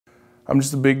I'm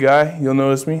just a big guy. You'll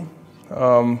notice me.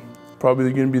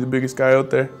 Probably going to be the biggest guy out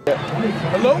there.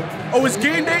 Hello? Oh, it's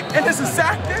game day and there's a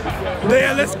sack there?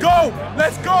 Yeah, let's go!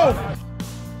 Let's go!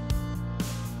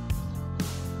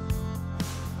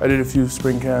 I did a few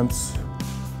spring camps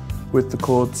with the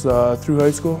Colts through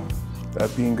high school,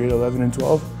 that being grade 11 and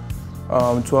 12.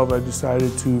 12, I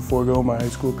decided to forego my high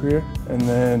school career and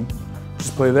then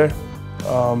just play there.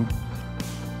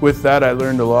 With that, I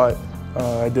learned a lot.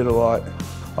 I did a lot.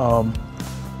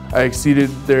 I exceeded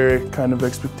their kind of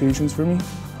expectations for me.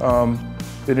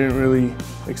 They didn't really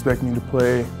expect me to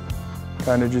play,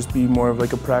 kind of just be more of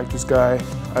like a practice guy.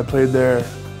 I played there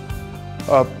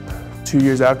up 2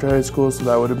 years after high school, so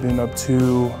that would have been up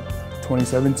to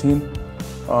 2017.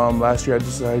 Last year I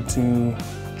decided to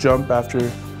jump after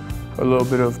a little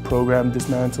bit of program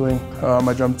dismantling.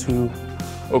 I jumped to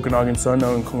Okanagan Sun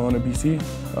out in Kelowna, BC.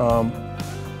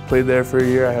 Played there for a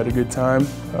year, I had a good time.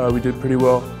 We did pretty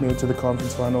well, made it to the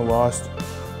conference final, lost.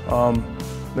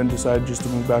 Then decided just to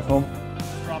move back home.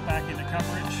 Drop back into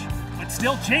coverage, but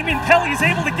still J-Min Pelley is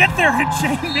able to get there, and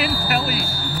J-Min Pelley.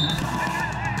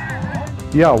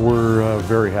 Yeah, we're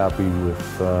very happy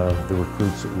with the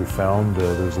recruits that we found.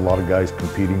 There's a lot of guys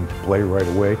competing to play right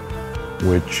away,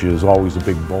 which is always a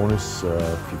big bonus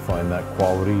if you find that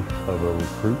quality of a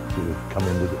recruit to come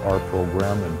into our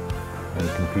program and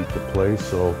compete to play.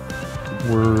 So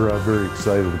we're very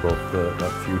excited about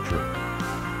that future.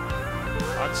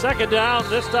 On second down,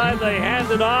 this time they hand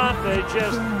it off. They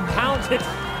just pound it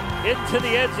into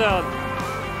the end zone.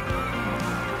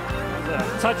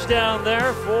 There's a touchdown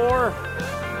there for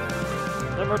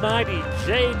number 90,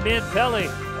 J-Min Pelley.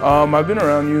 I've been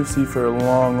around UFC for a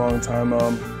long time.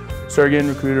 Started getting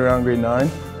recruited around grade 9.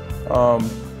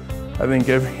 I think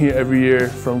every year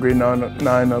from grade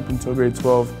 9 up until grade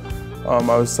 12,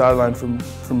 I was sidelined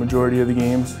for majority of the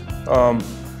games.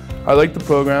 I like the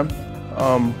program.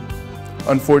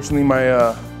 Unfortunately,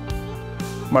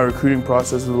 my recruiting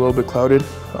process was a little bit clouded,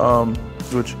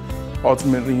 which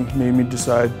ultimately made me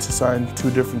decide to sign to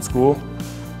a different school.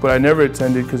 But I never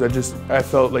attended because I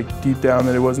felt like deep down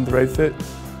that it wasn't the right fit,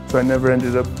 so I never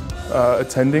ended up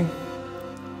attending.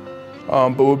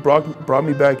 But what brought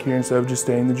me back here instead of just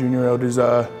staying the junior route is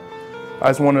I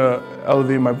just want to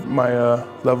elevate my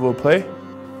level of play.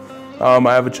 I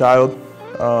have a child.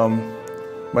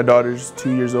 My daughter's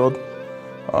 2 years old.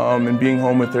 And being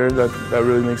home with her, that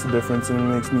really makes a difference, and it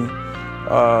makes me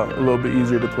a little bit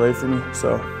easier to play for me.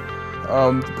 So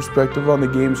the perspective on the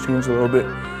game's changed a little bit,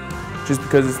 just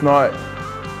because it's not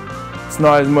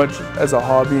as much as a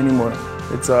hobby anymore.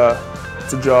 It's a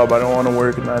job. I don't want to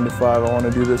work a 9 to 5. I want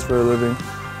to do this for a living,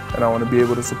 and I want to be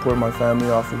able to support my family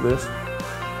off of this,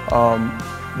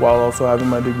 while also having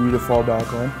my degree to fall back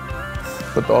on.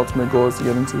 But the ultimate goal is to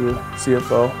get into the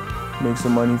CFL, make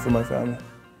some money for my family.